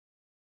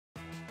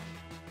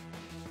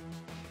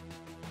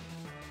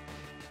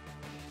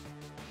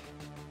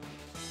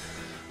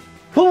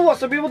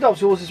What's up people,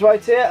 Dobbsyrules is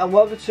right here and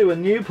welcome to a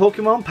new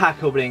Pokemon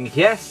pack opening.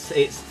 Yes,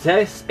 it's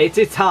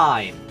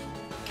time.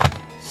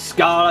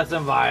 Scarlet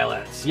and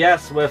Violet.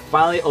 Yes, we're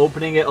finally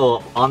opening it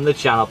up on the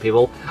channel,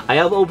 people. I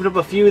have opened up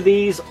a few of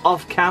these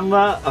off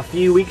camera a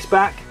few weeks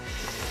back.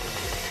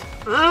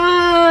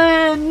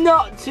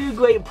 Not too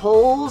great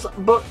pulls,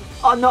 but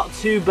not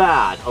too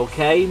bad,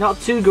 okay?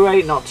 Not too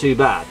great, not too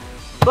bad.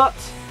 But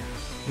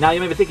now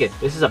you may be thinking,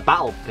 this is a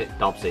battle pit,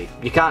 Dobbsy.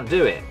 You can't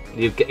do it.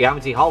 You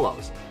guarantee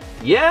hollows.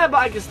 Yeah, but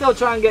I can still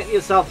try and get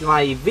yourself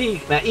my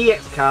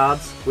EX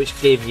cards, which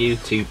give you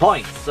 2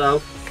 points.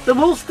 So the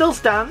rules still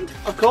stand.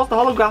 Of course, the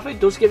holographic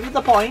does give you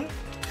the point.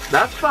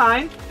 That's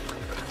fine.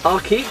 I'll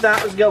keep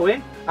that as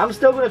going. I'm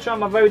still going to try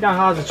my very damn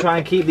hard to try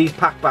and keep these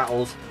pack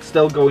battles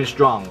still going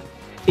strong.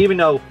 Even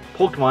though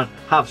Pokemon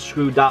have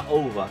screwed that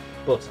over.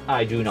 But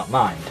I do not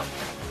mind.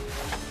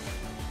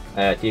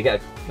 Do you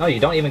get a... No,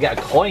 you don't even get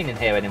a coin in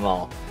here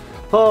anymore.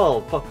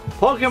 Oh,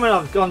 Pokemon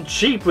have gone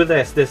cheap with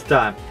this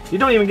time. You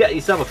don't even get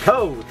yourself a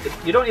code.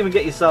 You don't even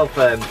get yourself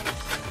a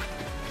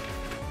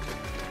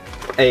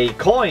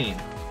coin.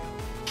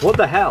 What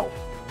the hell?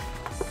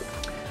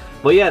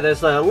 But yeah,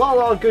 there's a lot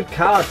of good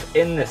cards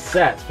in this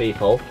set,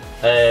 people.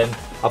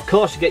 Of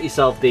course, you get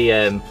yourself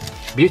the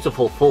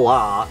beautiful full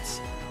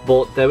arts,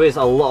 but there is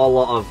a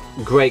lot of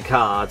great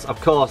cards. Of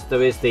course,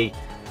 there is the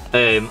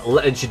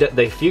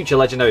future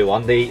legendary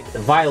one, the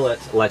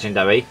Violet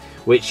legendary,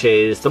 which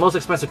is the most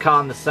expensive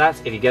card in the set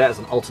if you get it as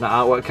an alternate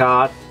artwork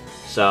card.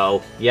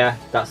 So yeah,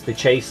 that's the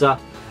chaser.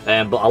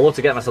 But I want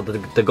to get myself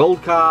the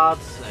gold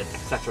cards,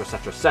 etc,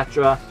 etc,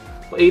 etc.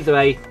 But either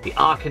way, the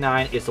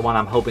Arcanine is the one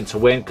I'm hoping to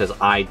win because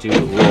I do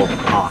love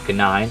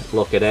Arcanine.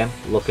 Look at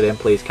him,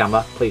 please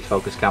camera, please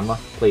focus camera,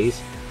 please.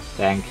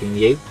 Thanking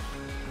you.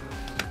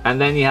 And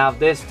then you have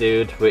this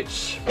dude,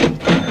 which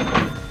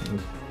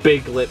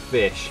big lip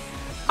fish.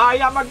 I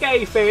am a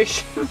gay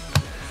fish.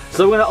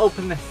 So we're going to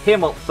open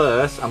him up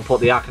first and put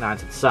the Arcanine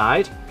to the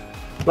side.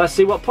 Let's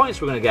see what points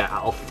we're going to get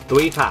out of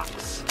 3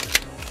 packs.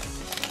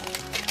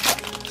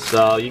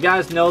 So you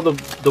guys know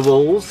the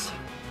rules.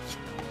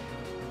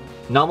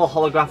 Normal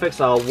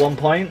holographics are 1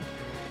 point.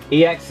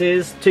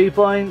 EXs 2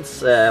 points.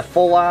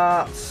 Full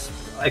arts,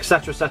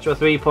 etc, etc,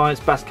 3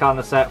 points. Best card in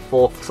the set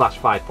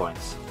 4/5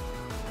 points.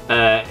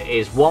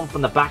 Is 1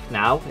 from the back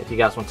now, if you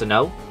guys want to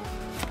know.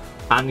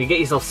 And you get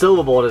yourself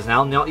silver borders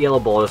now, not yellow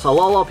borders. So a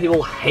lot of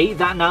people hate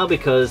that now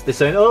because they're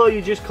saying, oh,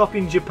 you're just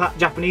copying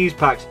Japanese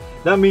packs.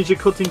 That means you're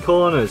cutting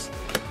corners.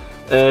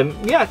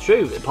 Yeah,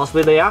 true.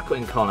 Possibly they are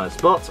cutting corners.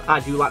 But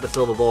I do like the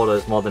silver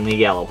borders more than the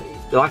yellow.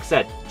 Like I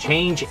said,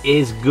 change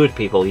is good,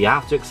 people. You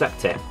have to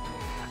accept it.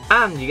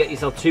 And you get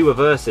yourself 2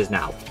 reverses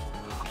now.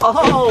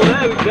 Oh,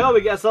 there we go.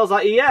 We get ourselves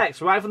that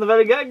EX right from the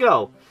very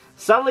get-go.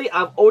 Sadly,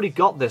 I've already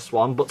got this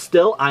one, but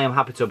still, I am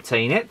happy to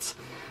obtain it.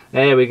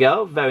 There we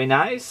go. Very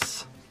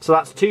nice. So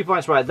that's 2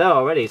 points right there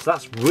already, so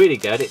that's really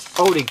good. It's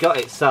already got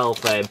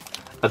itself a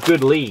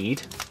good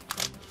lead.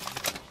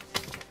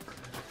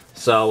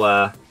 So,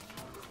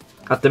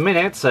 at the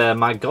minute,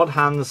 my God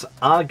hands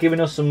are giving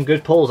us some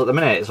good pulls at the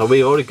minute, so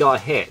we've already got a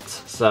hit.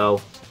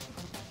 So,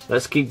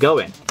 let's keep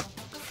going.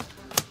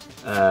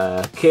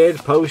 Kid,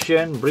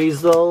 Potion,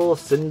 Breezel,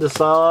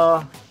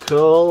 Cindersaw,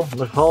 Curl,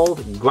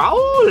 Hold,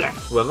 Growl,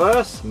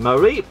 Reverse,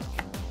 Marie,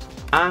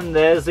 and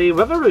there's the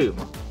River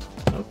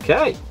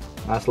Okay,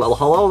 nice little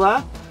holo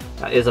there.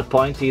 That is a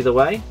point either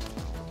way,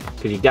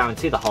 because you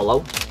guarantee the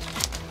holo.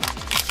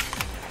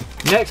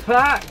 Next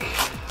pack.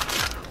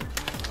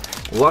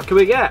 What can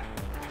we get?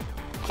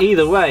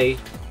 Either way,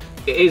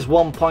 it is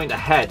 1 point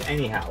ahead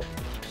anyhow.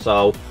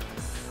 So,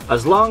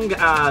 as long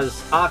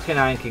as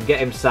Arcanine can get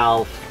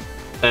himself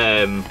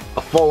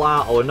a full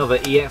art or another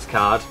EX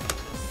card,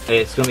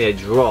 it's going to be a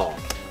draw.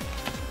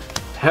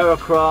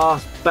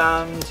 Heracross,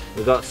 Band,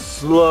 we've got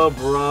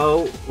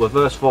Slowbro,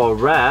 reverse for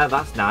rare,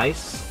 that's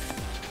nice.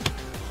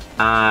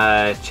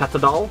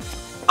 Chatterdall.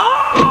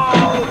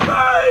 Oh,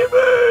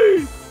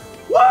 baby!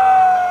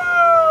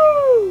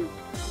 Woo!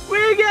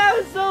 We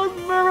get some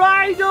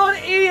Miraidon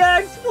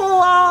EX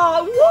full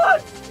art!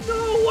 What?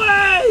 No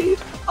way!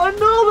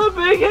 Another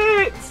big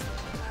hit!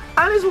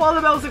 And it's one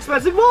of the most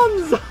expensive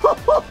ones!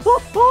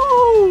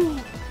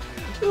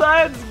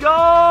 Let's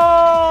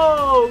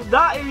go!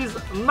 That is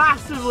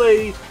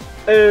massively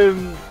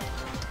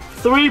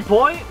 3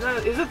 points.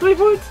 Is it 3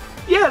 points?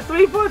 Yeah,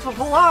 3 points for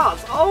full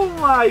arts. Oh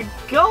my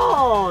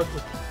god!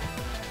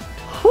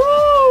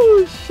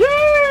 Whoo!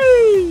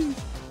 Sheesh!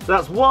 So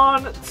that's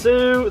 1,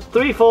 2,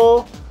 3,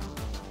 4,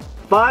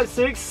 5,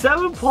 6,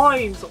 7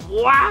 points.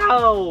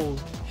 Wow!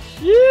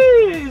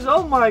 Jeez!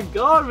 Oh my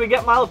god! We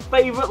get my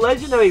favourite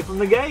legendary from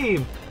the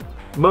game.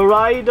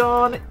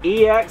 Miraidon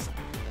EX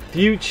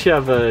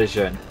Future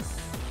version.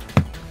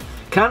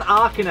 Can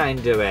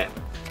Arcanine do it?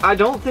 I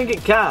don't think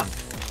it can.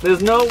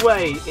 There's no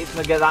way it's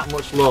gonna get that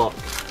much luck.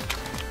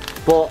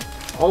 But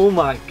oh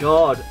my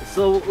god,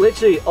 so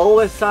literally all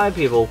this time,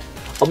 people,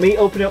 of me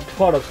opening up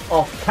products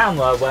off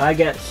camera when I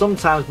get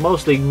sometimes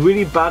mostly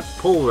really bad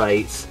pull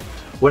rates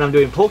when I'm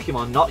doing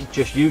Pokemon, not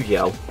just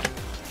Yu-Gi-Oh!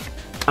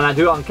 And I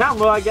do it on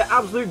camera, I get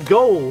absolute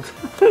gold.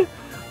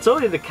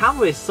 Told you the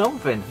camera is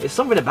something. It's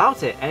something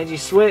about it. Energy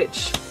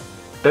switch.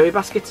 Berry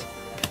basket.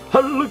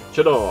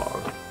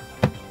 Luchador.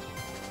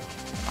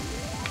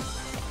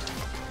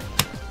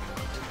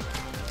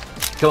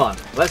 Come on,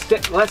 let's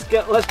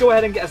go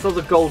ahead and get ourselves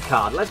a gold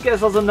card. Let's get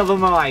ourselves another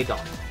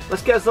Miraidon.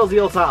 Let's get ourselves the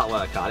alt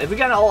artwork card. If we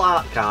get an alt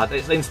art card,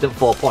 it's instant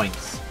 4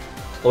 points.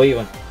 Or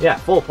even, yeah,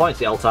 4 points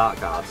the alt art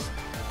cards.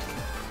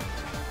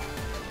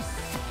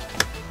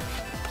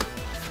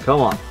 Come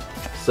on.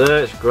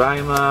 Search,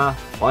 Grimer,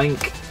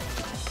 Oink,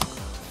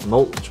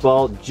 Mulch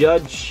Ball,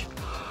 Judge.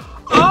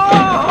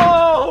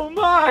 Oh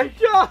my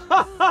god!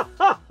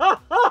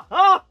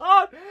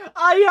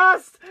 I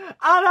asked and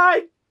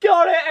I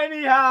got it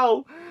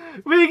anyhow!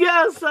 We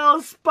get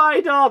ourselves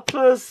Spider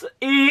plus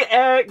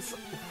EX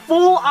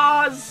Full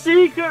Art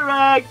Secret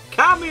Rare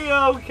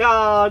Cameo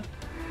card!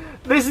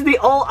 This is the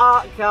alt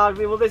art card,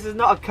 people. This is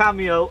not a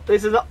cameo.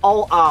 This is an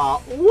alt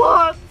art.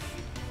 What?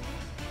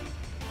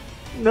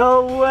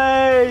 No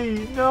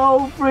way!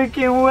 No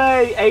freaking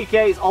way! AK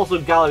is also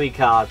a gallery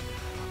card.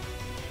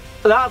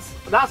 That's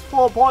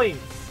 4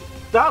 points.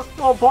 That's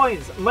 4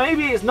 points.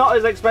 Maybe it's not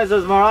as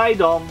expensive as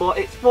Miraidon, but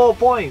it's 4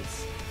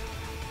 points.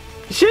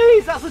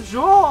 Jeez, that's a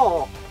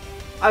draw!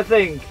 I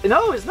think.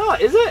 No, it's not,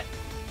 is it?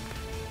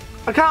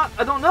 I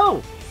don't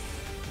know.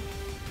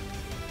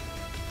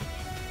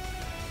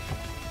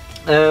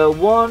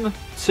 1,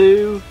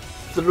 2,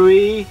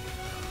 3,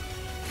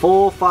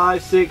 4,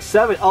 5, 6,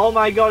 7. Oh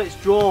my god, it's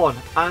drawn.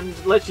 And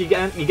literally,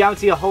 you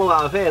guarantee a holo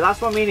out of here.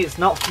 That's what I mean, it's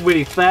not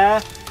really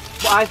fair.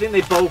 But I think they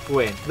both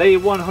win. They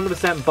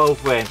 100%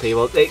 both win,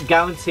 people. It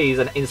guarantees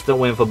an instant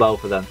win for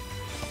both of them.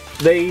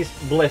 These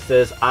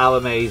blisters are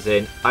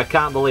amazing. I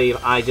can't believe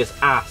I just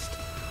asked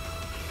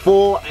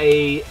for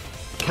a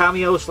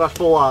cameo /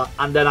 full art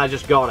and then I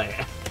just got it.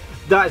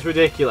 That is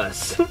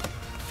ridiculous.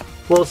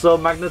 Also,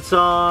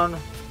 Magneton,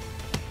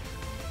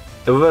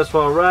 the reverse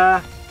for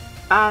rare,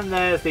 and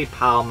there's the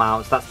power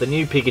mounts. That's the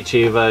new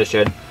Pikachu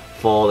version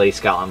for the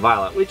Scarlet and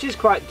Violet, which is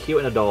quite cute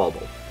and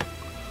adorable.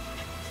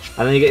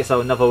 And then you get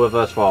yourself another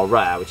reverse for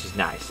rare, which is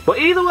nice. But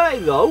either way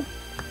though,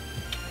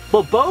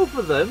 for both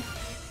of them,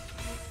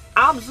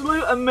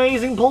 absolute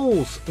amazing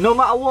pulls, no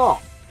matter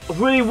what.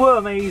 Really were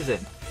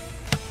amazing.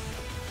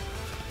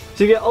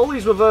 So you get all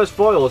these reverse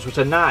foils, which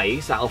are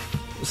nice, out of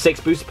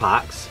 6 booster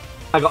packs.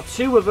 I got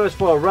 2 reverse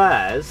foil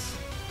rares,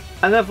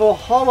 and then for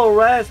holo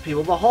rares,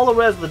 people, the holo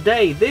rares of the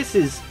day, this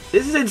is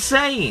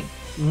insane,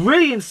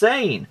 really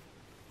insane.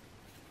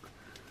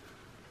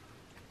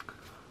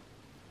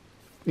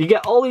 You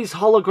get all these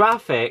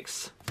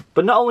holographics,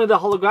 but not only the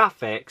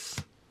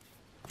holographics,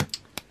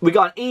 we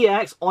got an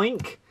EX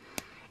Oink,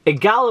 a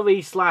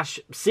gallery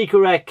 / secret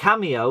rare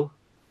cameo,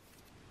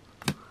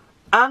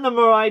 and the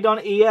Miraidon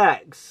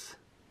EX.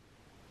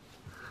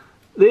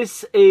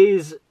 This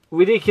is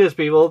ridiculous,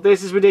 people.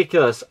 This is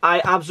ridiculous. I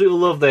absolutely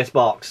love this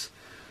box.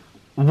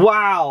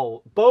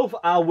 Wow. Both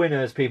are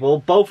winners, people.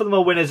 Both of them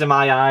are winners in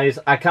my eyes.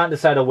 I can't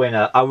decide a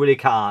winner. I really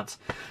can't.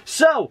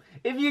 So,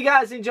 if you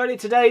guys enjoyed it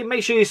today,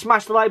 make sure you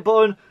smash the like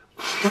button.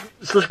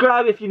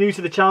 Subscribe if you're new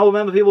to the channel.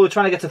 Remember, people, we're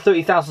trying to get to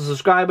 30,000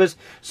 subscribers.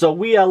 So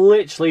we are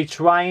literally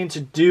trying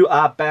to do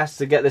our best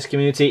to get this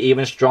community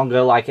even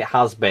stronger like it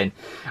has been.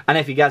 And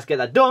if you guys get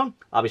that done,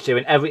 I'll be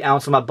shaving every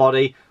ounce of my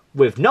body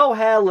with no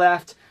hair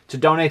left to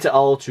donate it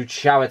all to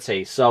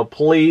charity. So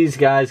please,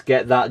 guys,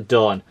 get that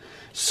done.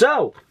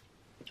 So,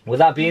 with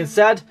that being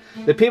said,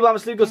 the people I'm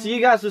still going to see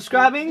you guys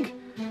subscribing.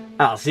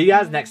 I'll see you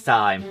guys next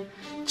time.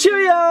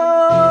 Cheerio!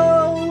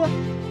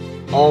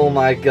 Oh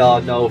my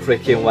god, no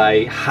freaking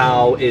way.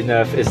 How on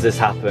earth has this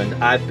happened?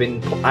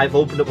 I've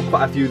opened up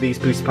quite a few of these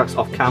booster packs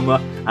off camera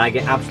and I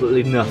get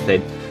absolutely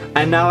nothing.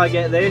 And now I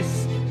get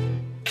this.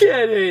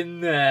 Get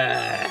in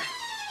there!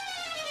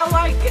 I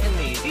like getting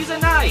these. These are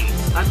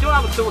nice. I don't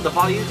have a clue what the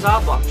values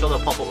are, but I'm sure they'll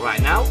pop up right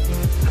now.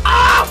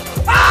 Ah!